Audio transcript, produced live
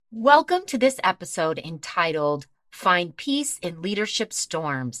Welcome to this episode entitled Find Peace in Leadership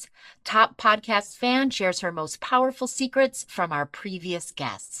Storms. Top podcast fan shares her most powerful secrets from our previous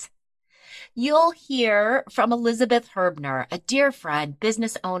guests. You'll hear from Elisabeth Herbner, a dear friend,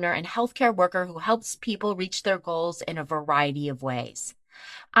 business owner, and healthcare worker who helps people reach their goals in a variety of ways.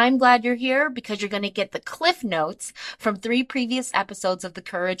 I'm glad you're here because you're going to get the cliff notes from 3 previous episodes of the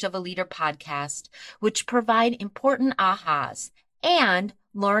Courage of a Leader podcast, which provide important ahas, and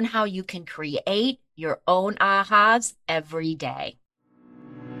learn how you can create your own ahas every day.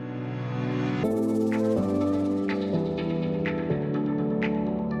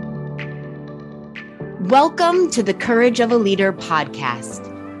 Welcome to the Courage of a Leader podcast.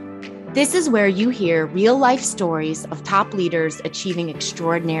 This is where you hear real-life stories of top leaders achieving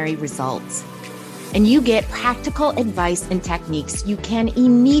extraordinary results. And you get practical advice and techniques you can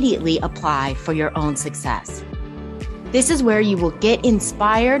immediately apply for your own success. This is where you will get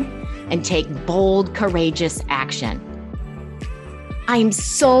inspired and take bold, courageous action. I'm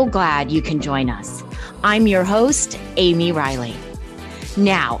so glad you can join us. I'm your host, Amy Riley.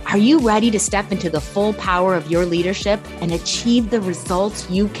 Now, are you ready to step into the full power of your leadership and achieve the results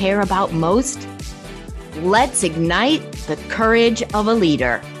you care about most? Let's ignite the courage of a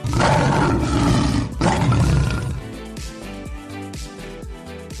leader.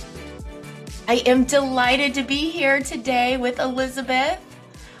 I am delighted to be here today with Elisabeth,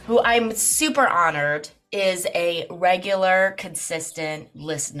 who I'm super honored is a regular, consistent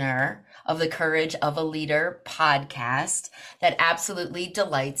listener of the Courage of a Leader podcast that absolutely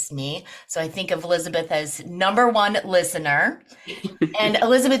delights me. So I think of Elisabeth as number one listener. And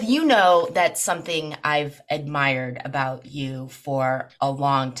Elisabeth, you know that's something I've admired about you for a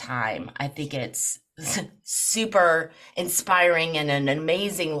long time. I think it's super inspiring and an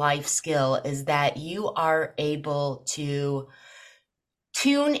amazing life skill is that you are able to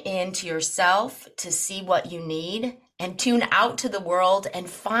tune into yourself to see what you need and tune out to the world and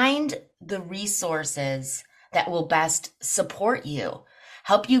find the resources that will best support you,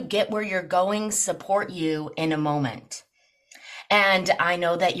 help you get where you're going, support you in a moment. And I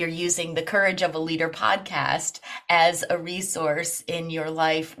know that you're using the Courage of a Leader podcast as a resource in your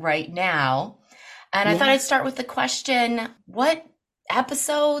life right now. And I thought I'd start with the question, what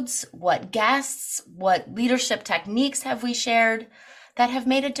episodes, what guests, what leadership techniques have we shared that have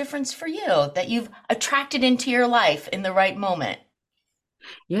made a difference for you, that you've attracted into your life in the right moment?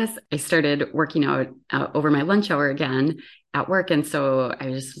 Yes, I started working out over my lunch hour again at work. And so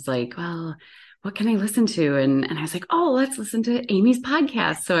I just was like, well, what can I listen to? And I was like, oh, let's listen to Amy's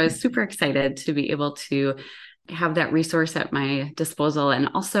podcast. So I was super excited to be able to have that resource at my disposal. And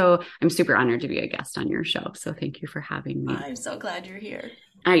also, I'm super honored to be a guest on your show. So thank you for having me. I'm so glad you're here.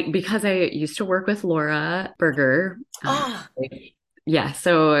 Because I used to work with Laura Berger. Ah, Yeah,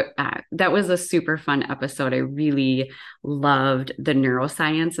 so that was a super fun episode. I really loved the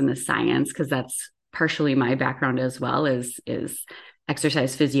neuroscience and the science because that's partially my background as well is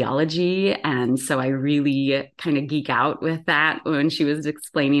exercise physiology. And so I really kind of geek out with that when she was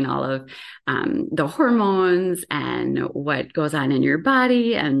explaining all of the hormones and what goes on in your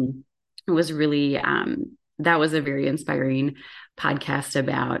body. And it was really, that was a very inspiring podcast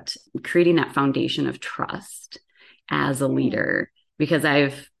about creating that foundation of trust as a leader because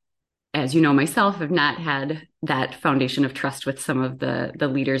I've, as you know, myself, have not had that foundation of trust with some of the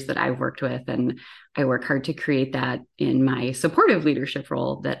leaders that I've worked with. And I work hard to create that in my supportive leadership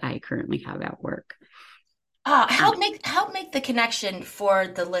role that I currently have at work. help make the connection for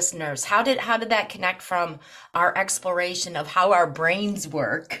the listeners. How did that connect from our exploration of how our brains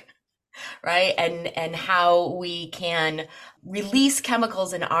work, right? And how we can release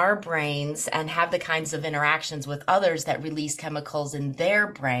chemicals in our brains and have the kinds of interactions with others that release chemicals in their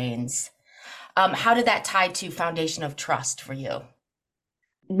brains. How did that tie to foundation of trust for you?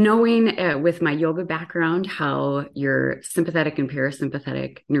 Knowing with my yoga background how your sympathetic and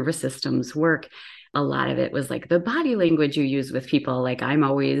parasympathetic nervous systems work, a lot of it was like the body language you use with people. Like I'm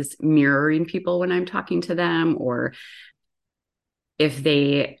always mirroring people when I'm talking to them, or if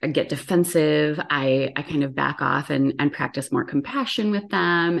they get defensive, I kind of back off and practice more compassion with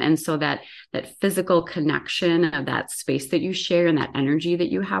them. And so that physical connection of that space that you share and that energy that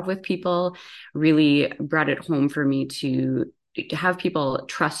you have with people really brought it home for me to have people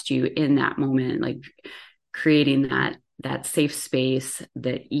trust you in that moment, like creating that safe space,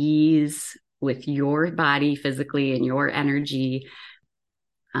 that ease with your body physically and your energy.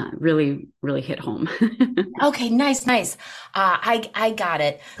 Really, really hit home. Okay, nice. I got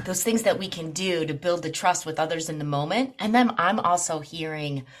it. Those things that we can do to build the trust with others in the moment. And then I'm also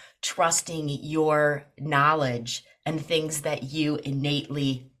hearing trusting your knowledge and things that you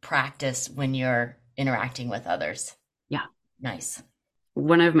innately practice when you're interacting with others. Yeah. Nice.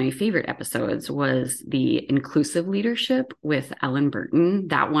 One of my favorite episodes was the inclusive leadership with Ellen Burton.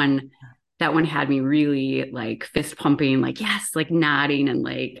 That one had me really like fist pumping, like yes, like nodding and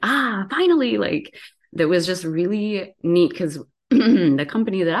like finally, like that was just really neat because the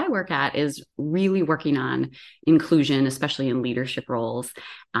company that I work at is really working on inclusion, especially in leadership roles.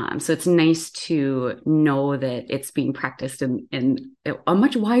 So it's nice to know that it's being practiced in a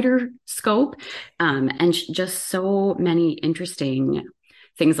much wider scope, and just so many interesting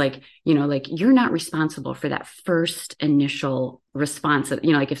things like, like you're not responsible for that first initial response.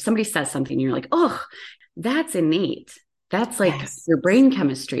 Like if somebody says something, you're like, oh, that's innate. That's like Yes. your brain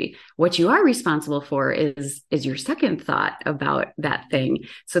chemistry. What you are responsible for is your second thought about that thing.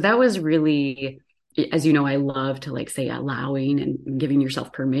 So that was really, as you know, I love to like say allowing and giving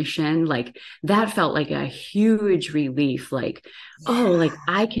yourself permission. Like that felt like a huge relief. Like, oh, Yeah. like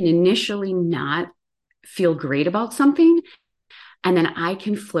I can initially not feel great about something, and then I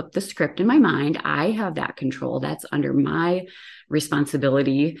can flip the script in my mind. I have that control. That's under my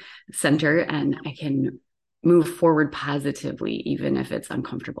responsibility center. And I can move forward positively, even if it's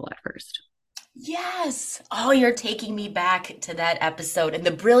uncomfortable at first. Yes. Oh, you're taking me back to that episode and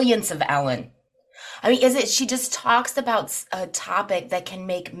the brilliance of Ellen. I mean, is it, she just talks about a topic that can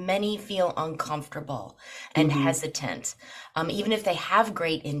make many feel uncomfortable and Mm-hmm. hesitant. Even if they have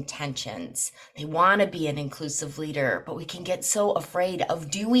great intentions, they want to be an inclusive leader, but we can get so afraid of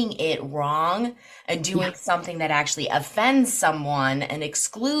doing it wrong and doing Yeah. something that actually offends someone and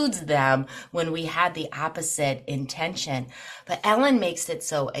excludes them when we had the opposite intention. But Ellen makes it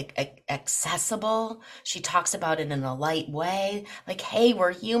so accessible. She talks about it in a light way. Like, hey,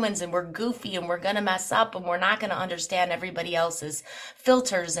 we're humans and we're goofy and we're going to mess up and we're not going to understand everybody else's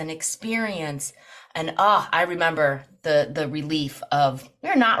filters and experience. And I remember the relief of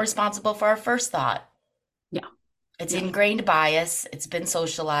we're not responsible for our first thought. Yeah. It's Yeah. ingrained bias. It's been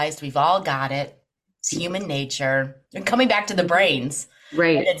socialized. We've all got it. It's human nature. And coming back to the brains, and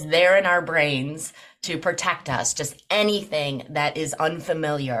Right. it's there in our brains to protect us. Just anything that is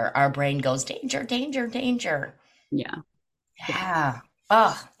unfamiliar, our brain goes danger, danger, danger. Yeah. Yeah. Yeah.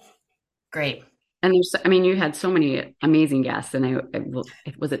 Oh, great. And I mean, you had so many amazing guests, and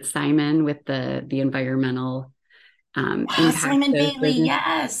was it Simon with the environmental Ah, impact Simon of Bailey.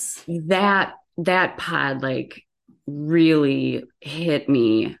 business? Yes. That pod like really hit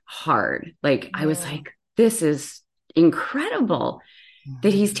me hard. Like I was Mm. like, this is incredible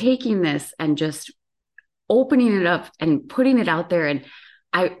that he's Mhm. taking this and just opening it up and putting it out there. And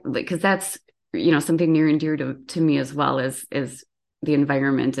I, because that's, something near and dear to me as well, is the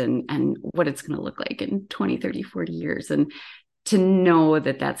environment and what it's going to look like in 20, 30, 40 years. And to know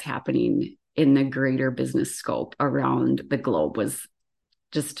that that's happening in the greater business scope around the globe was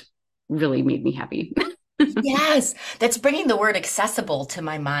just really made me happy. Yes, that's bringing the word accessible to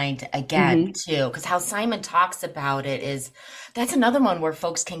my mind again, Hmm. too, because how Simon talks about it is that's another one where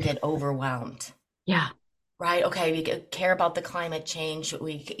folks can get overwhelmed. Yeah. Right. Okay. We care about the climate change.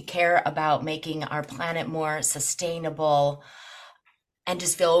 We care about making our planet more sustainable and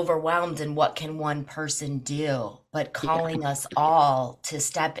just feel overwhelmed in what can one person do. But Yeah. calling us all to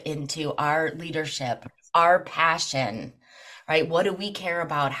step into our leadership, our passion, right? What do we care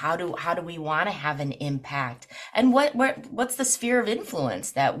about? How do we want to have an impact? And what's the sphere of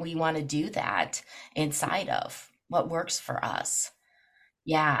influence that we want to do that inside of? What works for us?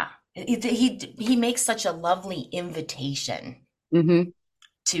 Yeah. He makes such a lovely invitation Hmm.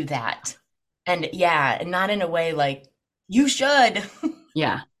 to that. And yeah, and not in a way like, you should.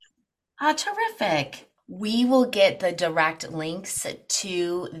 Yeah. Terrific. We will get the direct links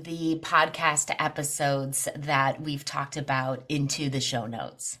to the podcast episodes that we've talked about into the show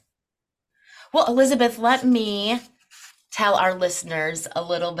notes. Well, Elisabeth, let me tell our listeners a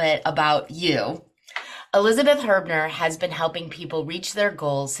little bit about you. Elisabeth Herbner has been helping people reach their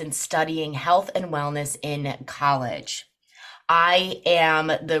goals since studying health and wellness in college. I am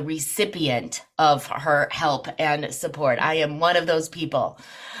the recipient of her help and support. I am one of those people.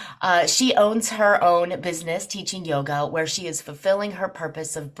 She owns her own business teaching yoga, where she is fulfilling her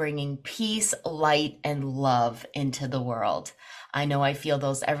purpose of bringing peace, light, and love into the world. I know I feel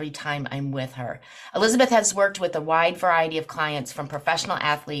those every time I'm with her. Elisabeth has worked with a wide variety of clients, from professional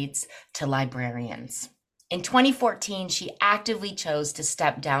athletes to librarians. In 2014, she actively chose to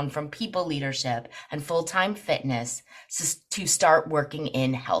step down from people leadership and full-time fitness to start working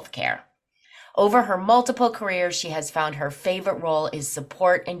in healthcare. Over her multiple careers, she has found her favorite role is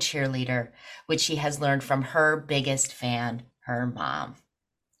support and cheerleader, which she has learned from her biggest fan, her mom.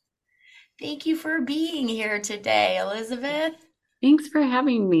 Thank you for being here today, Elisabeth. Thanks for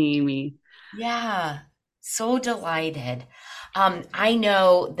having me, Amy. Yeah, so delighted. I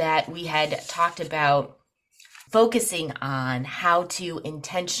know that we had talked about focusing on how to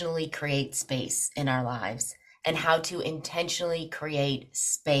intentionally create space in our lives and how to intentionally create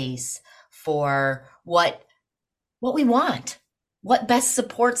space for what we want, what best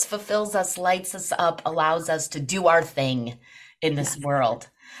supports, fulfills us, lights us up, allows us to do our thing in this Yes. world.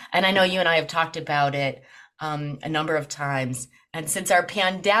 And I know you and I have talked about it a number of times. And since our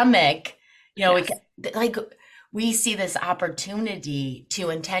pandemic, you know, Yes. like we see this opportunity to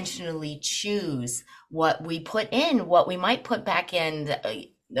intentionally choose what we put in, what we might put back in.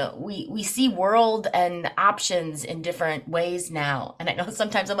 We see world and options in different ways now. And I know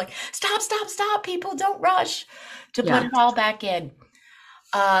sometimes I'm like, stop, stop, stop, people, don't rush to put Yeah. it all back in.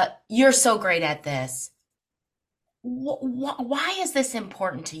 You're so great at this. Why is this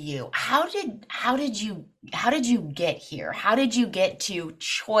important to you? How did you get here? How did you get to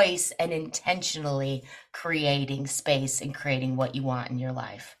choice and intentionally creating space and creating what you want in your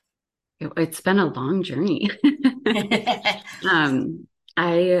life? It's been a long journey. Um,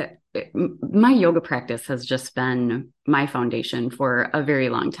 I my yoga practice has just been my foundation for a very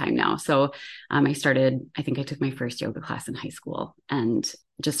long time now. So I think I took my first yoga class in high school and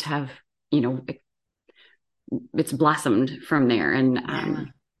just have, you know, it's blossomed from there. And Yeah.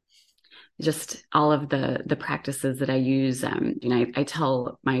 just all of the practices that I use. I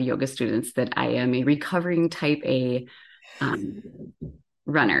tell my yoga students that I am a recovering type A um,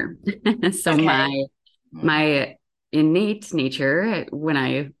 runner. So Okay. my innate nature when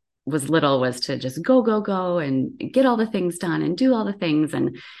I was little was to just go, go, go and get all the things done and do all the things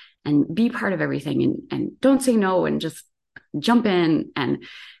and be part of everything and don't say no and just jump in and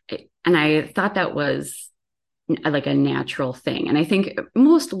I thought that was like a natural thing. And I think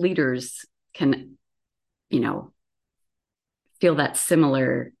most leaders can, you know, feel that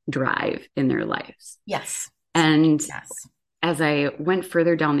similar drive in their lives. Yes. And Yes. as I went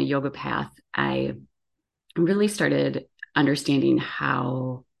further down the yoga path, I really started understanding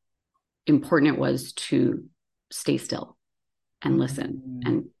how important it was to stay still and listen Mhm.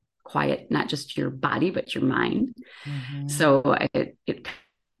 and quiet not just your body but your mind. Mhm. So it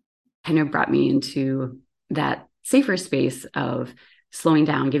kind of brought me into that safer space of slowing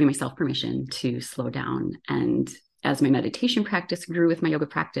down, giving myself permission to slow down. And as my meditation practice grew with my yoga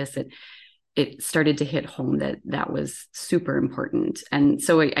practice, it started to hit home that that was super important. And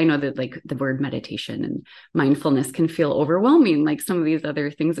so I know that like the word meditation and mindfulness can feel overwhelming, like some of these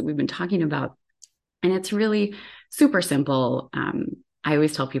other things that we've been talking about. And it's really super simple. I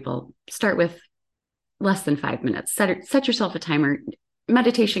always tell people start with less than 5 minutes. Set yourself a timer.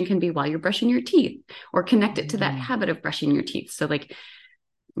 Meditation can be while you're brushing your teeth or connect it to that Mhm. habit of brushing your teeth. So like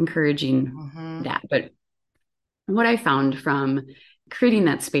encouraging Mhm. that. But what I found from creating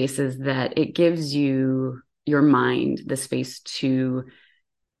that space is that it gives you your mind the space to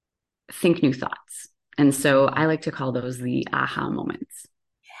think new thoughts. And so I like to call those the aha moments.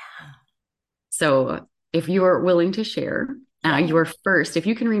 So if you are willing to share Yeah. your first, if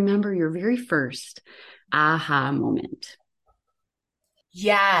you can remember your very first aha moment.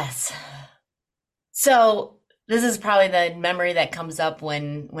 Yes. So this is probably the memory that comes up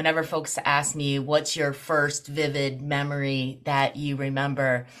whenever folks ask me, what's your first vivid memory that you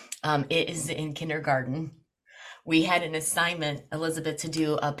remember? It is in kindergarten. We had an assignment, Elizabeth, to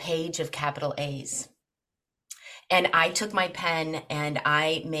do a page of capital A's. And I took my pen and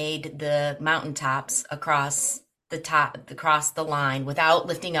I made the mountaintops across the line without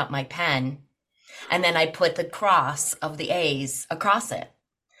lifting up my pen. And then I put the cross of the A's across it.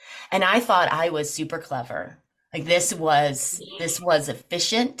 And I thought I was super clever. Like this was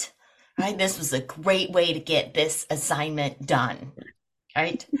efficient, right? This was a great way to get this assignment done,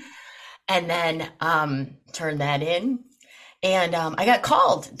 right? And then turned that in, and I got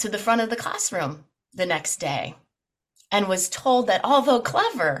called to the front of the classroom the next day and was told that although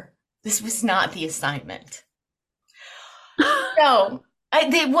clever, this was not the assignment. So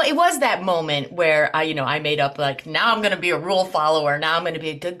it was that moment where I made up like, now I'm going to be a rule follower. Now I'm going to be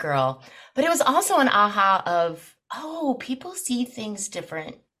a good girl. But it was also an aha of, oh, people see things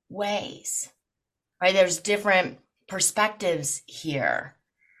different ways, right? There's different perspectives here.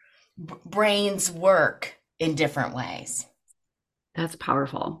 Brains work in different ways. That's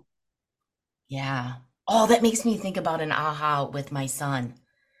powerful. Yeah. Oh, that makes me think about an aha with my son.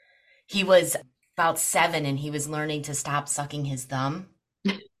 He was about 7 and he was learning to stop sucking his thumb.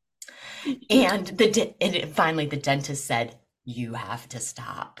 And finally the dentist said, you have to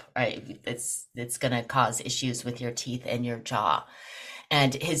stop, right? It's going to cause issues with your teeth and your jaw.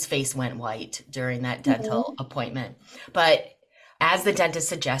 And his face went white during that dental appointment. But as the dentist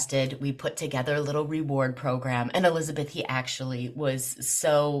suggested, we put together a little reward program. And Elizabeth, he actually was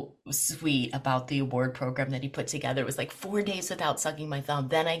so sweet about the award program that he put together. It was like 4 days without sucking my thumb.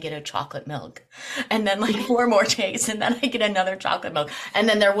 Then I get a chocolate milk. And then like 4 more days. And then I get another chocolate milk. And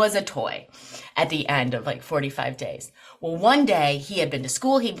then there was a toy at the end of like 45 days. Well, one day he had been to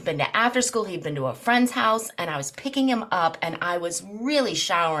school, he'd been to after school, he'd been to a friend's house, and I was picking him up and I was really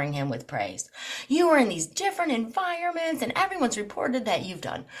showering him with praise. You were in these different environments and everyone's reported that you've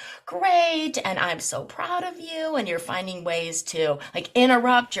done great and I'm so proud of you and you're finding ways to like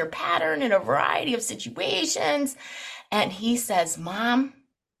interrupt your pattern in a variety of situations. And he says, Mom,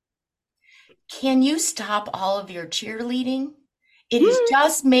 can you stop all of your cheerleading? It is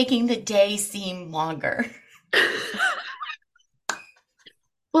just making the day seem longer.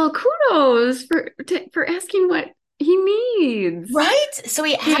 Well, kudos for asking what he needs. Right? So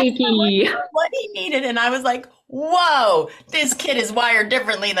he asked Jakey. what he needed, and I was like, whoa, this kid is wired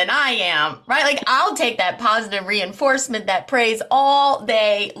differently than I am, right? Like, I'll take that positive reinforcement, that praise all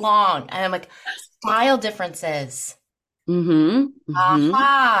day long. And I'm like, style differences. Mm-hmm. Mm-hmm.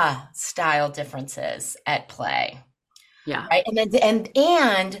 Aha, style differences at play. Yeah. Right. And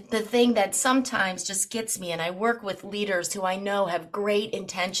the thing that sometimes just gets me, and I work with leaders who I know have great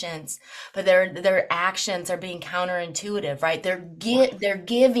intentions, but their actions are being counterintuitive, right? They're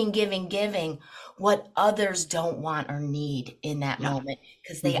giving what others don't want or need in that moment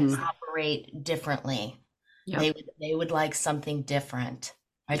because they operate differently. Yep. They would like something different.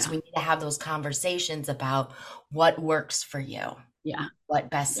 Right. Yeah. So we need to have those conversations about what works for you. Yeah.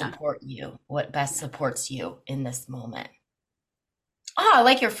 What best supports you in this moment. Oh, I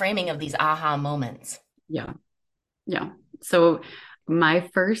like your framing of these aha moments. Yeah. Yeah. So my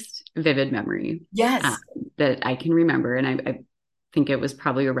first vivid memory Yes. that I can remember, and I think it was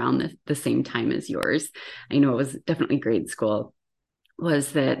probably around the same time as yours. I know it was definitely grade school,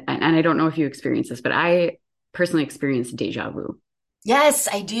 was that, and I don't know if you experienced this, but I personally experienced deja vu. Yes,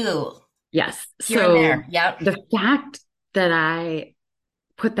 I do. Yes. Here and there. Yep. The fact that I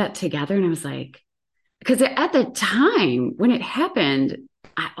put that together and I was like, because at the time when it happened,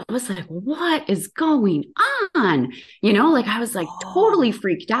 I was like, what is going on? Like I was like totally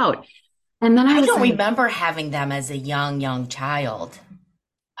freaked out. And then I don't remember having them as a young child.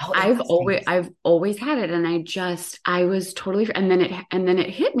 Oh, I've always had it. And I was totally, and then it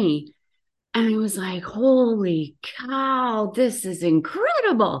hit me. And I was like, holy cow, this is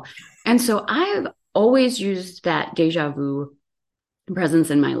incredible. And so I've always used that deja vu presence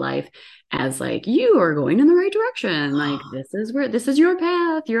in my life as like, you are going in the right direction. Like, this is your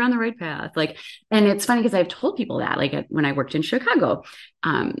path. You're on the right path. Like, and it's funny because I've told people that, like when I worked in Chicago,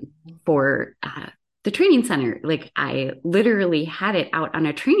 for, the training center, like I literally had it out on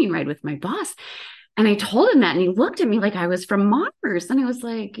a training ride with my boss. And I told him that, and he looked at me like I was from Mars. And I was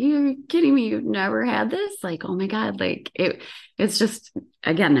like, you're kidding me. You've never had this? Like, oh my God. Like it's just,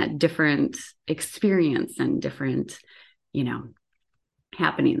 again, that different experience and different,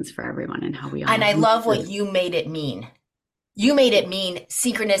 happenings for everyone and how we all. And I love what you made it mean. You made it mean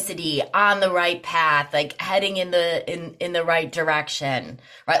synchronicity, on the right path, like heading in the right direction,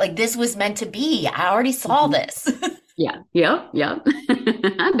 right? Like this was meant to be. I already saw this. Yeah.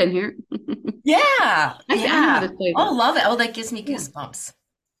 I've been here. Yeah. Yeah. Oh, love it. Oh, that gives me goosebumps.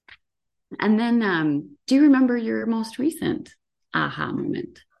 And then, do you remember your most recent aha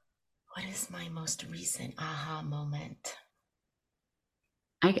moment? What is my most recent aha moment?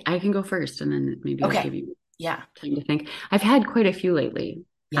 I can go first, and then maybe I'll give you time to think. I've had quite a few lately.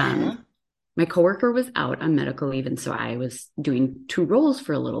 Yeah. My coworker was out on medical leave, and so I was doing 2 roles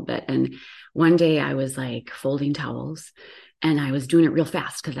for a little bit. And one day I was like folding towels, and I was doing it real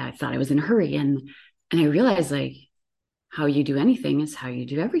fast because I thought I was in a hurry. And I realized like how you do anything is how you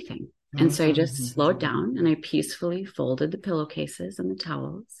do everything. And so I just slowed down and I peacefully folded the pillowcases and the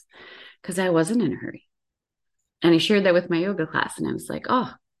towels because I wasn't in a hurry. And I shared that with my yoga class, and I was like,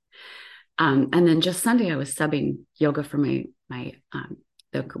 oh. And then just Sunday, I was subbing yoga for my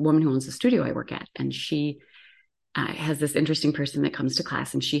the woman who owns the studio I work at, and she has this interesting person that comes to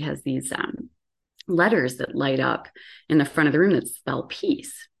class, and she has these letters that light up in the front of the room that spell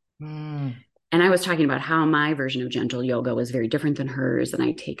peace. And I was talking about how my version of gentle yoga was very different than hers, and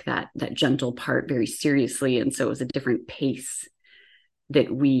I take that gentle part very seriously, and so it was a different pace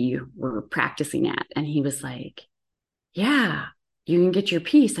that we were practicing at. And he was like, yeah, you can get your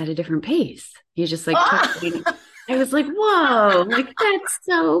peace at a different pace. He just like I was like, whoa, like that's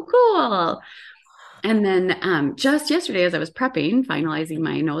so cool. And then just yesterday, as I was prepping, finalizing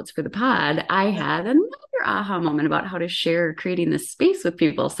my notes for the pod, I had another aha moment about how to share creating this space with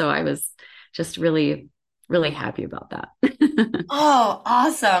people. So I was just really, really happy about that. Oh,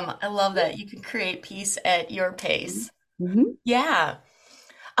 awesome. I love that. You can create peace at your pace. Mhm. Yeah.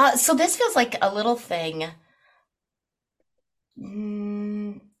 So this feels like a little thing.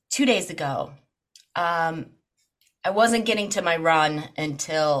 2 days ago, um, I wasn't getting to my run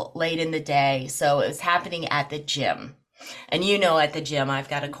until late in the day, so it was happening at the gym. And at the gym, I've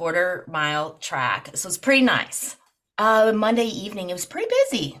got a 1/4 mile track, so it's pretty nice. Monday evening, it was pretty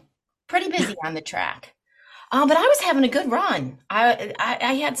busy on the track. But I was having a good run.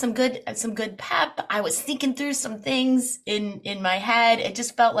 I had some good pep. I was thinking through some things in my head. It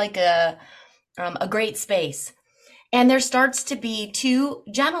just felt like a great space. And there starts to be two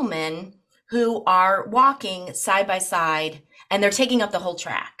gentlemen who are walking side by side, and they're taking up the whole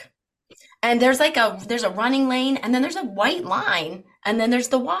track. And there's a running lane, and then there's a white line, and then there's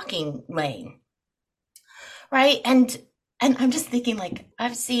the walking lane, right? And I'm just thinking, like,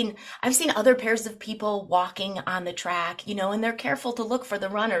 I've seen other pairs of people walking on the track, and they're careful to look for the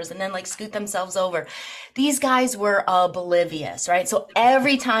runners and then like scoot themselves over. These guys were oblivious, right? So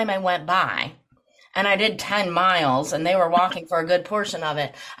every time I went by, and I did 10 miles and they were walking for a good portion of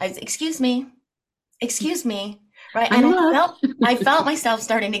it, excuse me, right? I And love. I felt myself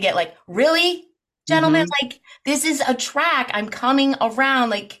starting to get like, really, gentlemen, Hmm. like, this is a track. I'm coming around,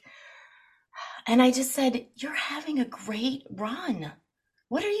 like, and I just said, "You're having a great run.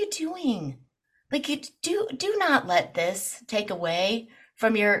 What are you doing? Like, you do not let this take away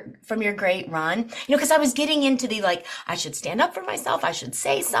from your great run." Because I was getting into the like, I should stand up for myself. I should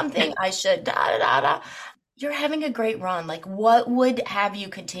say something. I should da da da da. You're having a great run. Like, what would have you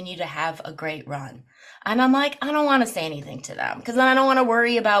continue to have a great run? And I'm like, I don't want to say anything to them because then I don't want to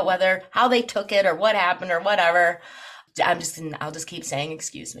worry about whether how they took it or what happened or whatever. I'll just keep saying,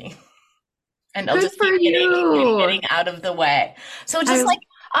 excuse me. And they'll Good just for keep you. getting out of the way. So just I like,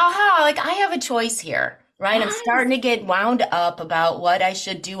 aha, like I have a choice here, right? I'm yes. starting to get wound up about what I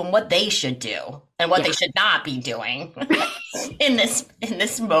should do and what they should do and what they Yeah. should not be doing in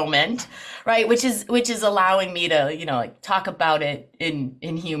this moment, right? Which is allowing me to, like talk about it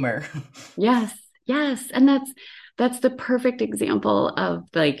in humor. Yes. Yes. And that's the perfect example of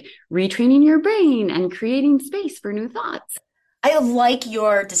like retraining your brain and creating space for new thoughts. I like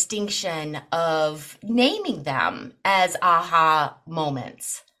your distinction of naming them as aha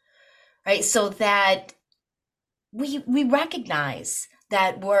moments, right? So that we recognize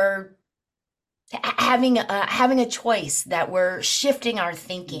that we're having a choice, that we're shifting our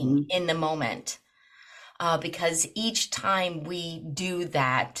thinking Mhm. in the moment, because each time we do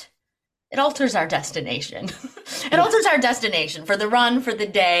that, it alters our destination. It Yeah. alters our destination for the run, for the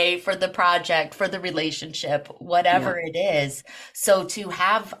day, for the project, for the relationship, Yeah. whatever it is. So to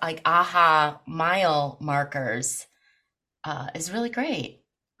have like aha mile markers is really great.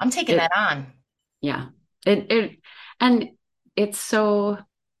 I'm taking It that on. yeah. It and it's so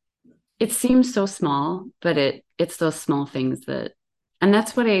it seems so small, but it's those small things that and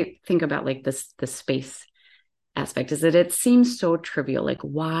that's what I think about like the space aspect is that it seems so trivial. Like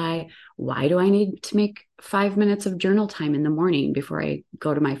why do I need to make 5 minutes of journal time in the morning before I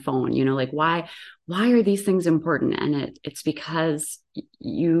go to my phone? Like why are these things important? And it's because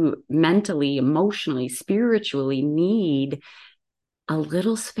you mentally, emotionally, spiritually need a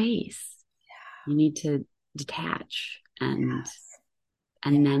little space. You need to detach and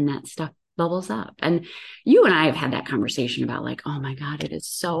then that stuff bubbles up. And you and I have had that conversation about like, oh my God, it is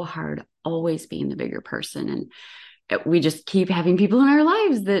so hard always being the bigger person. And we just keep having people in our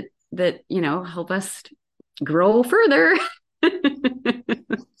lives that help us grow further.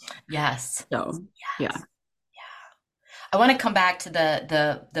 Yes. So yeah. Yes. I want to come back to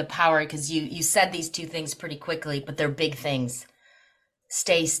the power because you said these two things pretty quickly, but they're big things.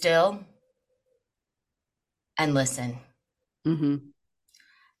 Stay still and listen. Hmm.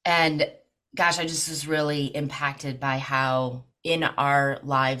 And gosh, I just was really impacted by how in our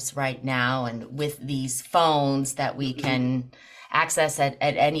lives right now and with these phones that we can access at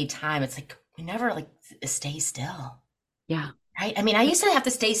any time, it's like we never like stay still. Yeah. Right? I mean, I used to have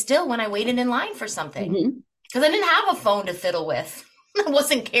to stay still when I waited in line for something Hmm. because I didn't have a phone to fiddle with. I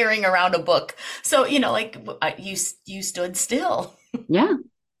wasn't carrying around a book. So, like you stood still. Yeah.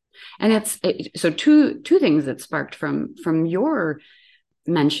 And so two things that sparked from your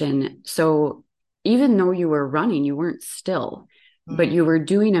mention. So even though you were running, you weren't still, but Mhm, you were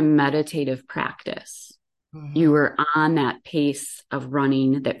doing a meditative practice. You mhm. were on that pace of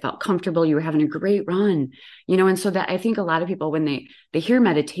running that felt comfortable. You were having a great run. And so that I think a lot of people, when they hear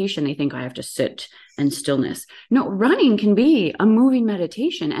meditation, they think, oh, I have to sit and stillness. No, running can be a moving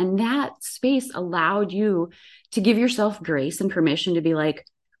meditation. And that space allowed you to give yourself grace and permission to be like,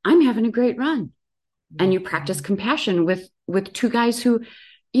 I'm having a great run. and you practice compassion with two guys who,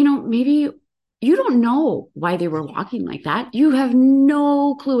 maybe you don't know why they were walking like that. You have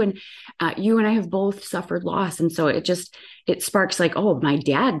no clue. And you and I have both suffered loss. And so it sparks like, oh, my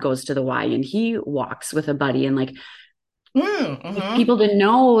dad goes to the Y and he walks with a buddy. And like, people to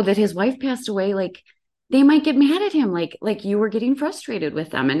know that his wife passed away, like they might get mad at him, like you were getting frustrated with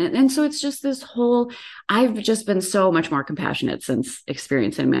them. And so it's just this whole, I've just been so much more compassionate since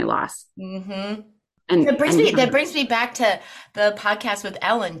experiencing my loss. And that brings me back to the podcast with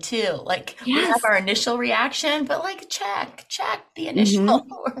Ellen too. Like we have our initial reaction, but like check the initial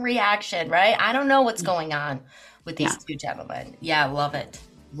reaction, right? I don't know what's going on with these two gentlemen. Yeah, love it.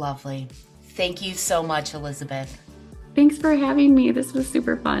 Lovely. Thank you so much, Elisabeth. Thanks for having me. This was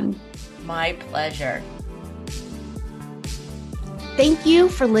super fun. My pleasure. Thank you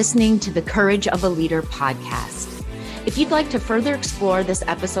for listening to the Courage of a Leader podcast. If you'd like to further explore this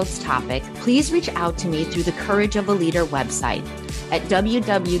episode's topic, please reach out to me through the Courage of a Leader website at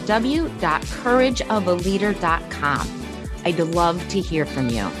www.courageofaleader.com. I'd love to hear from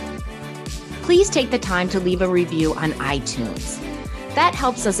you. Please take the time to leave a review on iTunes. That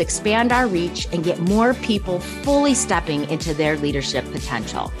helps us expand our reach and get more people fully stepping into their leadership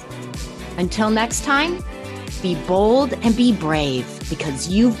potential. Until next time, be bold and be brave because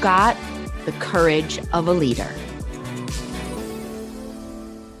you've got the courage of a leader.